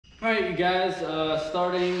Alright, you guys,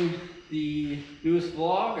 starting the newest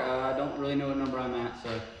vlog. I don't really know what number I'm at,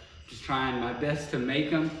 so just trying my best to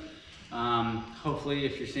make them. Hopefully,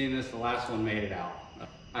 if you're seeing this, the last one made it out.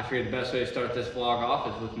 I figured the best way to start this vlog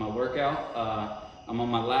off is with my workout. I'm on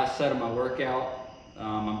my last set of my workout.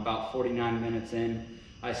 I'm about 49 minutes in.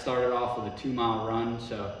 I started off with a 2-mile run,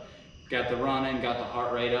 so got the run in, got the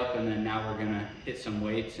heart rate up, and then now we're gonna hit some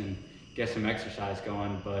weights and get some exercise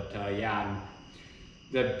going. But yeah,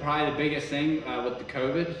 probably the biggest thing with the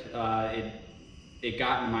COVID, it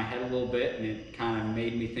got in my head a little bit, and it kind of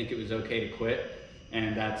made me think it was okay to quit,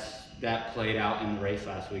 and that played out in the race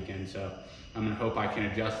last weekend. So I'm gonna hope I can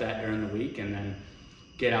adjust that during the week and then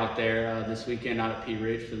get out there this weekend out at P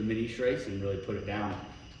Ridge for the Mideast race and really put it down.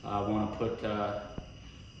 I want to put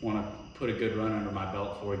a good run under my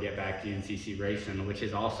belt before we get back to NCC racing, which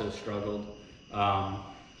has also struggled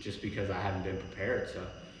just because I haven't been prepared. So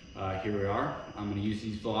here we are. I'm going to use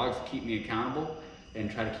these vlogs to keep me accountable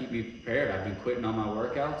and try to keep me prepared. I've been quitting on my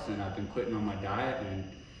workouts and I've been quitting on my diet, and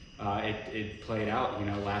it played out. You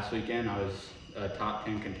know, last weekend I was a top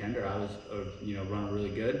 10 contender. I was running really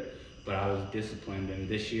good, but I was disciplined, and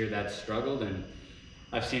this year that's struggled, and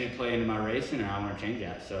I've seen it play into my racing, and I want to change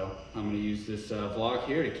that. So I'm going to use this vlog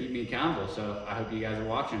here to keep me accountable. So I hope you guys are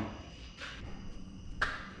watching.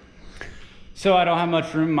 So I don't have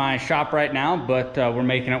much room in my shop right now, but we're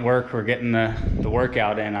making it work. We're getting the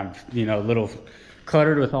workout in. I'm a little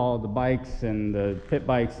cluttered with all the bikes and the pit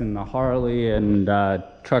bikes and the Harley and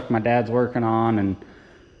truck my dad's working on, and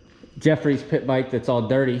Jeffrey's pit bike that's all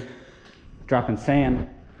dirty, dropping sand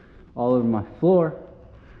all over my floor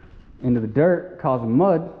into the dirt, causing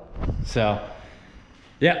mud. So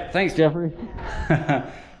yeah, thanks Jeffrey.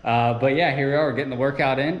 But yeah, here we are, we're getting the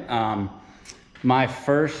workout in. My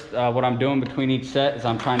first, what I'm doing between each set is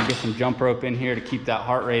I'm trying to get some jump rope in here to keep that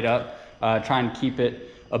heart rate up, trying to keep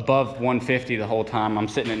it above 150 the whole time. I'm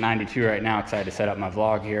sitting at 92 right now, excited to set up my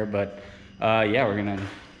vlog here, but yeah, we're gonna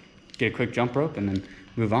get a quick jump rope and then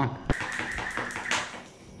move on.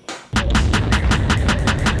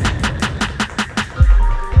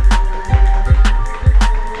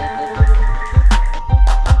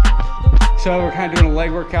 So we're kind of doing a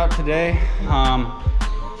leg workout today.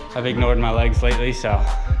 I've ignored my legs lately, so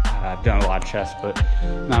I've done a lot of chest, but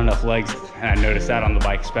not enough legs. And I noticed that on the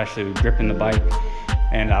bike, especially with gripping the bike.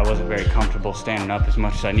 And I wasn't very comfortable standing up as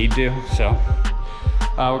much as I need to. So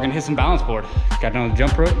we're gonna hit some balance board. Got done with the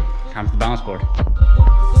jump rope, time for the balance board.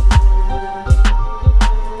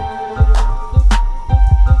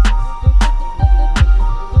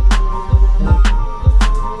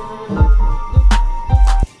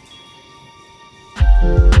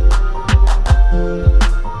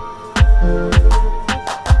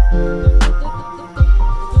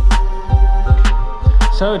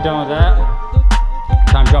 So done with that,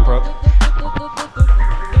 time to jump rope.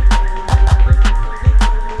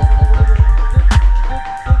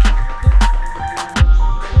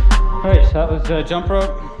 All right, so that was jump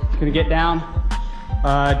rope. Gonna get down,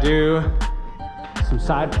 do some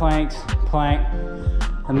side planks, plank,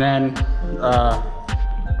 and then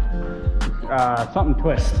something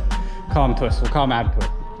twist. Call them twist, we'll call them ab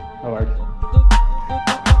twist. No worries.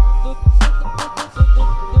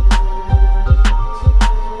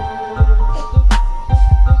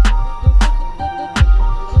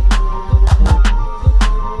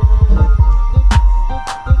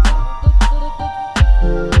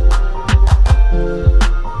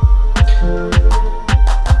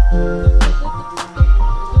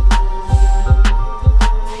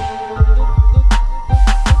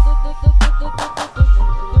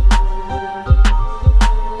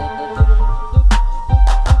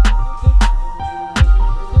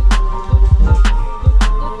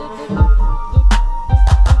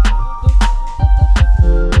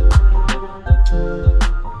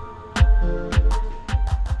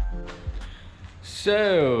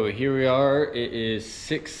 So here we are, it is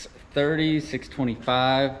 6:30,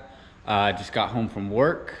 6:25. I just got home from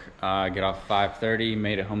work, get off 5:30,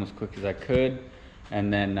 made it home as quick as I could.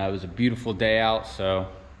 And then it was a beautiful day out, so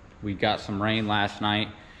we got some rain last night.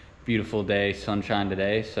 Beautiful day, sunshine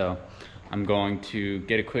today. So I'm going to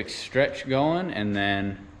get a quick stretch going and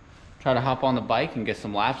then try to hop on the bike and get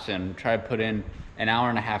some laps in. Try to put in an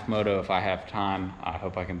hour-and-a-half moto if I have time. I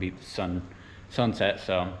hope I can beat the sunset,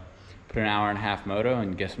 so put an hour-and-a-half moto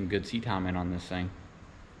and get some good seat time in on this thing.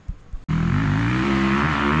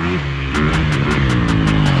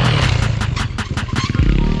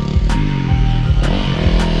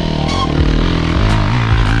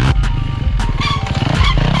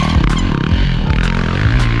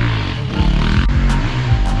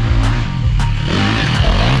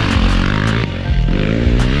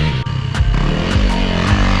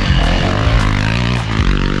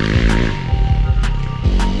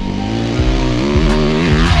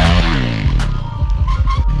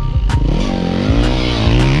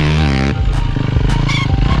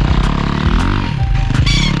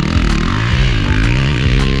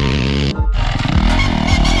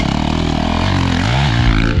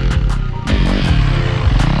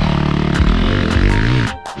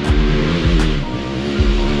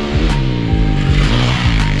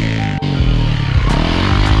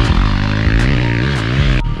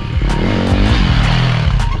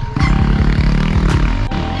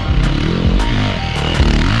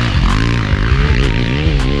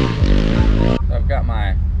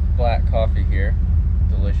 coffee here.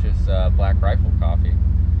 Delicious Black Rifle coffee.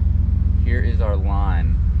 Here is our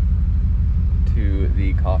line to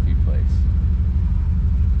the coffee place.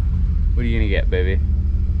 What are you gonna get, baby?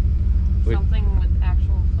 Something with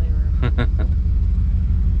actual flavor.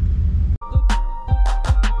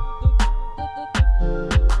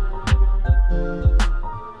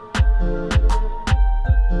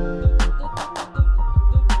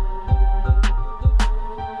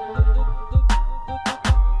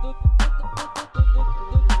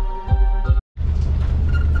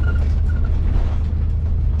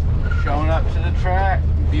 Showing up to the track.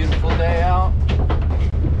 Beautiful day out.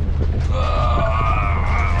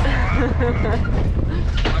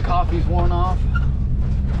 My coffee's worn off.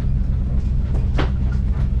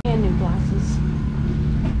 And new glasses.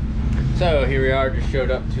 So here we are, just showed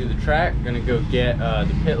up to the track. Gonna go get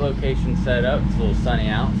the pit location set up. It's a little sunny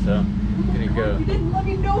out, so gonna go. You didn't let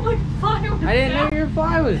me know my fly was I didn't down. know your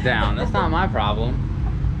fly was down. That's not my problem.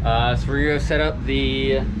 So we're gonna go set up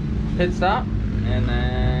the pit stop and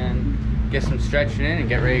then get some stretching in and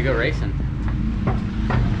get ready to go racing.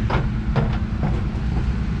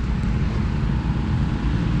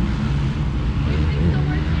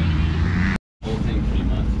 Whole thing pretty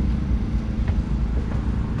much.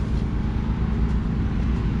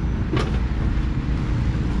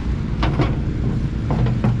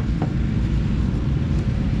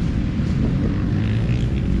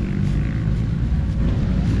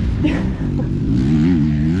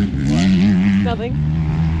 Nothing.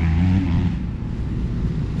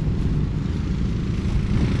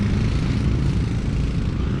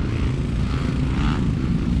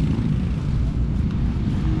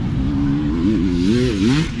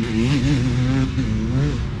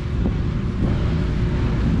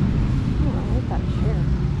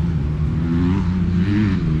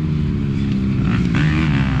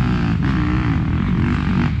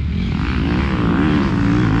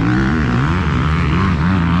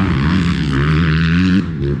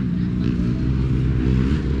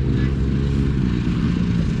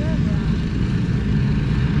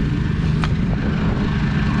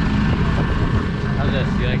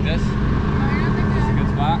 You like this? This is a good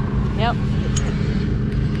spot? Yep.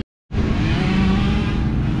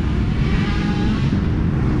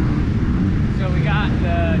 So we got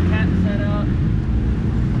the tent set up.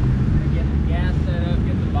 Gonna get the gas set up,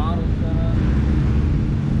 get the bottle set up.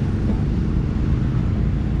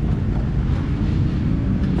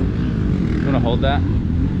 You wanna hold that?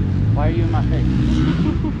 Why are you in my face?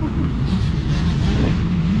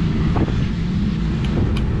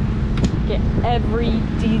 Get every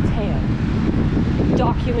detail.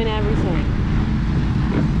 Document everything.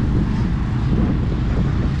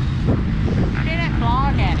 I didn't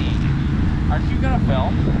vlog any. Aren't you gonna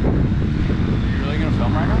film? You really gonna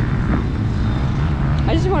film right now?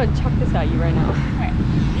 I just want to chuck this at you right now.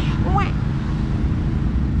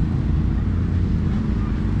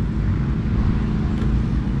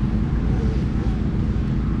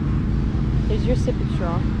 Here's your sippy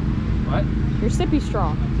straw. What? Your sippy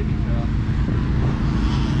straw. Sippy straw.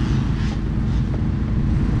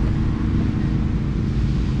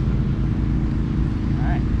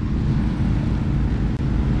 Alright.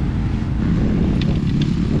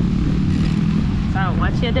 So,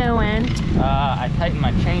 what you doing? I tightened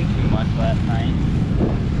my chain too much last night.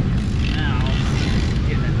 Now,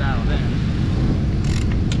 getting it dialed in.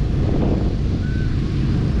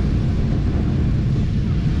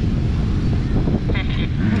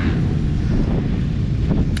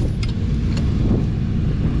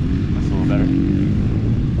 That's a little better.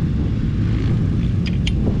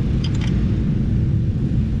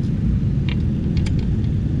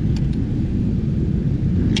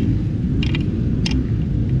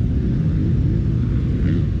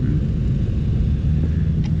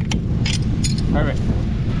 Perfect.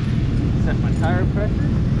 Set my tire pressure.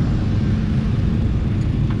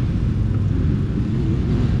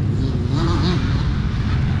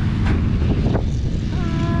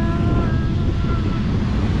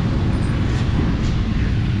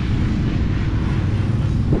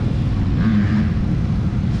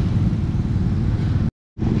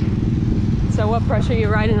 So what pressure are you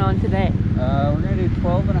riding on today? We're gonna do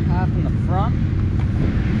 12.5 in the front.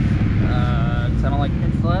 'Cause I don't like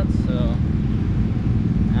pit slats, so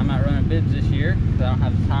I'm not running bibs this year because I don't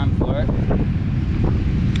have the time for it.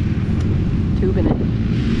 Tubing it.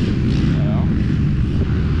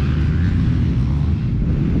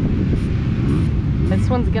 So, This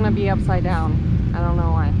one's gonna be upside down. I don't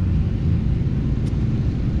know why.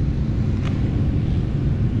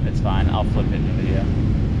 it's fine. I'll flip it in the video.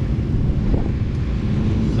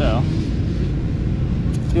 So,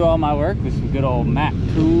 do all my work with some good old Mac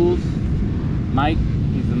tools. Mike.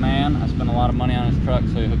 He's the man. I spent a lot of money on his truck,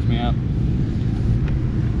 so he hooks me up.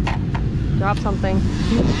 Drop something.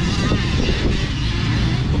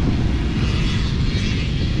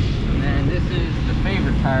 And then this is the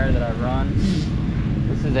favorite tire that I run.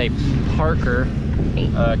 This is a Parker,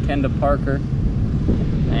 Kenda Parker.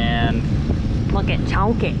 And Look at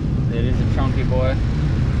chunky. it is a chunky boy.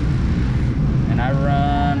 And I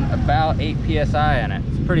run about 8 PSI in it.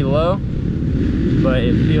 It's pretty low, but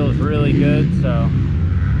it feels really good. So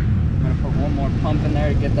I'm gonna put one more pump in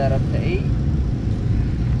there to get that up to 8.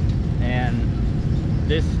 And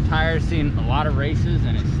this tire's seen a lot of races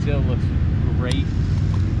and it still looks great.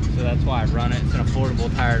 So that's why I run it. It's an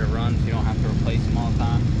affordable tire to run, so you don't have to replace them all the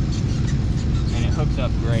time. And it hooks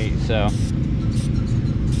up great, so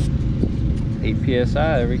 8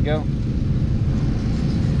 PSI, there we go.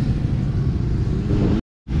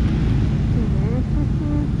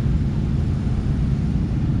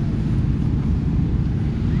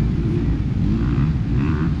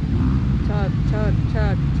 Chug, chug,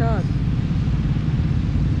 chug, chug.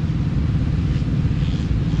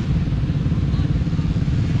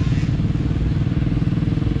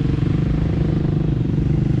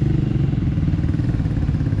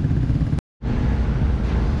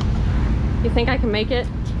 You think I can make it?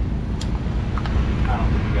 I don't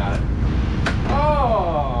think you got it.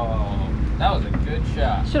 Oh, that was a good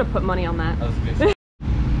shot. Should have put money on that. That was a good shot.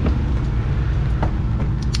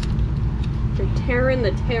 They're tearing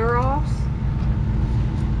the tear-offs.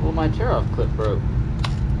 Well, my tear-off clip broke.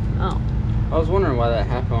 Oh. I was wondering why that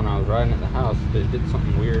happened when I was riding at the house. It did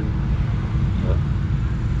something weird. But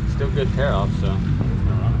still good tear-off, so I'm just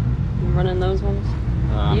gonna run it. You running those ones?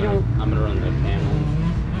 I'm gonna run the tan ones.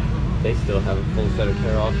 They still have a full set of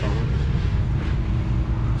tear-offs on them.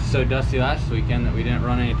 So dusty last weekend that we didn't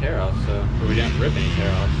run any tear-offs, so we didn't rip any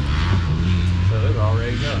tear-offs. So they were all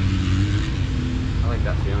ready to go. I like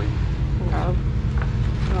that feeling. Okay.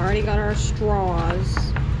 We already got our straws.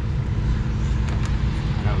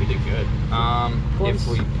 I know we did good. If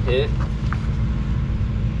we pit,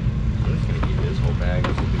 I'm just gonna give you this whole bag.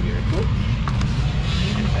 This will be your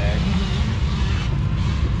bag.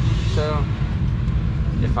 So,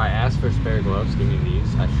 if I ask for spare gloves, give me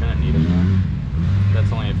these. I shouldn't need them though.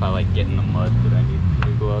 That's only if I like get in the mud that I need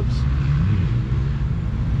new gloves.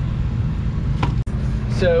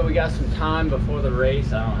 So we got some time before the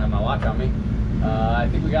race. I don't have my watch on me. I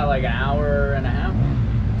think we got like an hour and a half.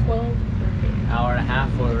 12. Hour and a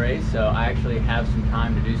half for the race. So I actually have some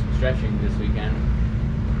time to do some stretching this weekend,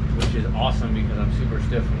 which is awesome because I'm super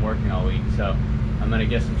stiff from working all week. So I'm gonna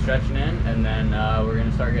get some stretching in, and then we're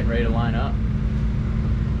gonna start getting ready to line up.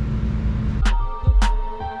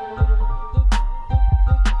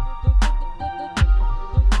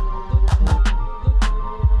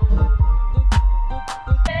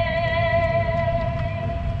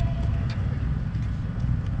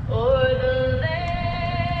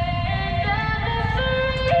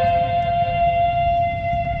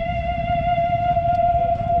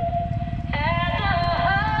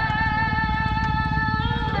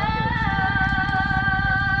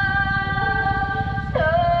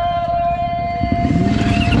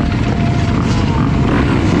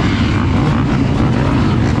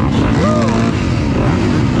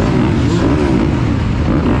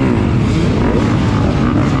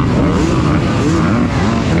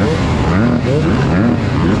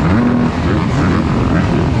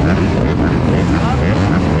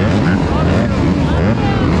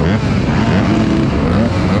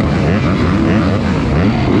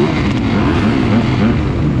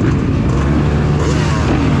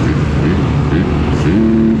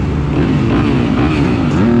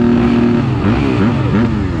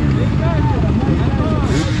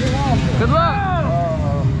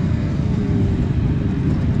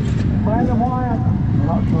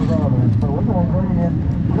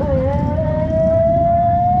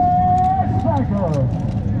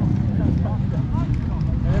 Cycle.